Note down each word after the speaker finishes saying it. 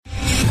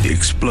The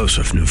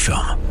explosive new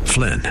film,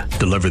 Flynn,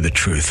 Deliver the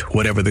Truth,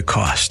 Whatever the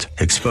Cost,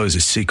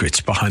 exposes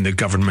secrets behind the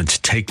government's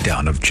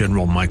takedown of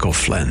General Michael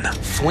Flynn.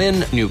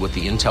 Flynn knew what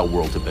the intel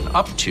world had been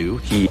up to.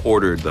 He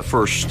ordered the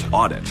first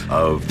audit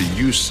of the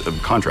use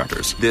of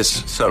contractors.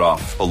 This set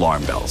off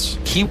alarm bells.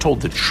 He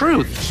told the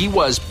truth. He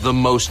was the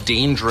most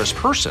dangerous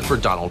person for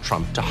Donald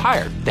Trump to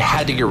hire. They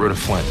had to get rid of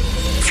Flynn.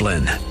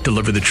 Flynn,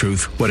 Deliver the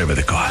Truth, Whatever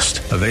the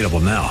Cost. Available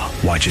now.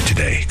 Watch it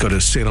today. Go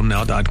to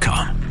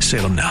salemnow.com.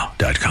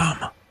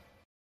 salemnow.com.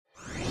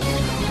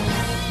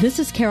 This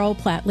is Carol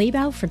Platt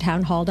Liebau for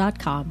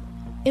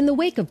townhall.com. In the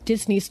wake of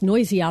Disney's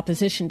noisy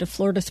opposition to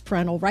Florida's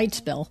parental rights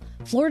bill,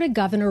 Florida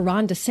Governor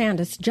Ron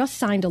DeSantis just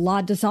signed a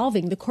law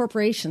dissolving the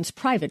corporation's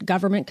private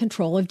government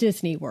control of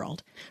Disney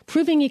World,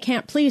 proving you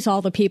can't please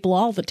all the people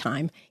all the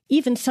time.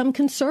 Even some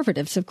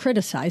conservatives have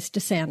criticized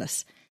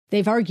DeSantis.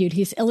 They've argued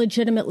he's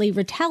illegitimately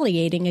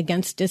retaliating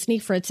against Disney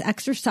for its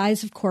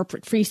exercise of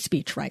corporate free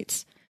speech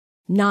rights.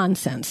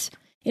 Nonsense.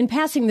 In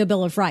passing the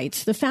Bill of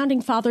Rights, the Founding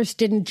Fathers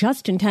didn't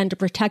just intend to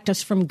protect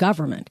us from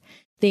government.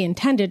 They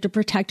intended to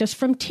protect us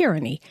from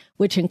tyranny,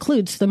 which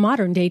includes the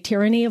modern-day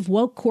tyranny of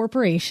woke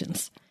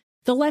corporations.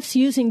 The left's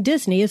using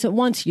Disney as it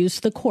once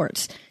used the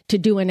courts to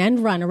do an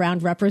end run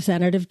around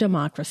representative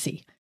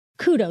democracy.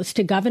 Kudos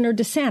to Governor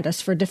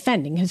DeSantis for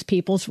defending his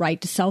people's right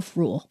to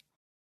self-rule.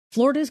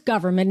 Florida's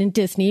government and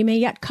Disney may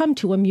yet come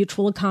to a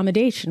mutual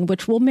accommodation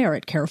which will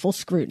merit careful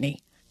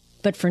scrutiny.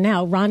 But for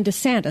now, Ron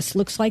DeSantis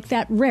looks like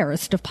that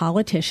rarest of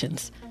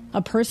politicians,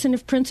 a person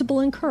of principle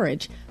and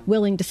courage,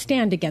 willing to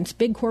stand against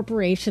big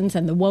corporations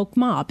and the woke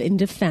mob in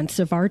defense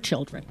of our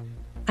children.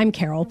 I'm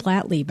Carol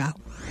Platt Liebau.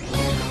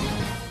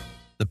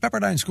 The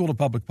Pepperdine School of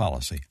Public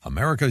Policy,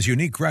 America's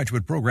unique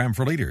graduate program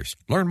for leaders.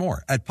 Learn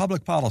more at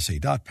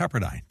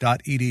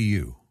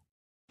publicpolicy.pepperdine.edu.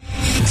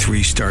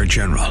 Three-star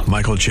General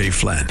Michael J.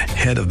 Flynn,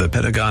 head of the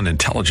Pentagon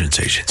Intelligence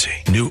Agency,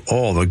 knew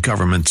all the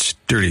government's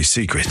dirty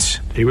secrets.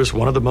 He was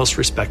one of the most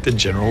respected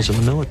generals in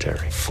the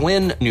military.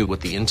 Flynn knew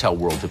what the intel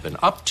world had been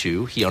up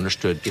to. He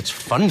understood its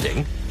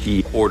funding.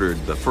 He ordered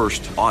the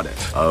first audit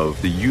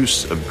of the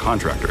use of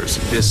contractors.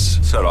 This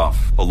set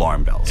off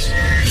alarm bells.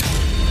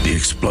 The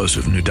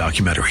explosive new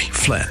documentary,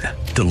 Flynn,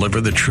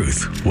 Deliver the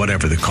Truth,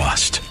 Whatever the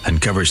Cost,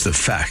 uncovers the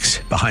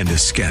facts behind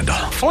this scandal.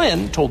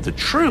 Flynn told the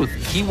truth.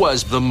 He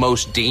was the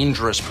most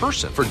dangerous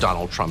person for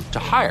Donald Trump to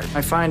hire.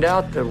 I find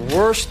out the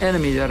worst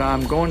enemy that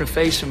I'm going to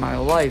face in my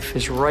life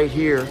is right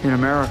here in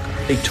America.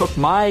 They took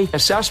my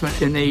assessment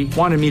and they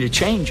wanted me to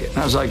change it. And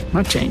I was like, I'm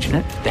not changing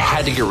it. They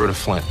had to get rid of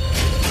Flynn.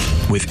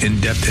 With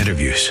in-depth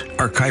interviews,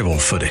 archival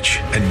footage,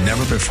 and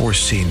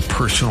never-before-seen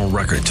personal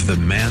records of the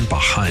man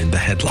behind the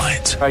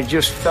headlines. I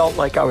just felt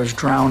like I was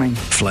drowning.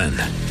 Flynn,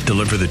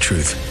 Deliver the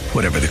Truth,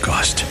 Whatever the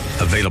Cost.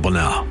 Available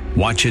now.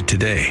 Watch it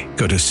today.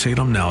 Go to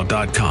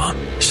salemnow.com.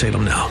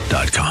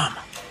 salemnow.com.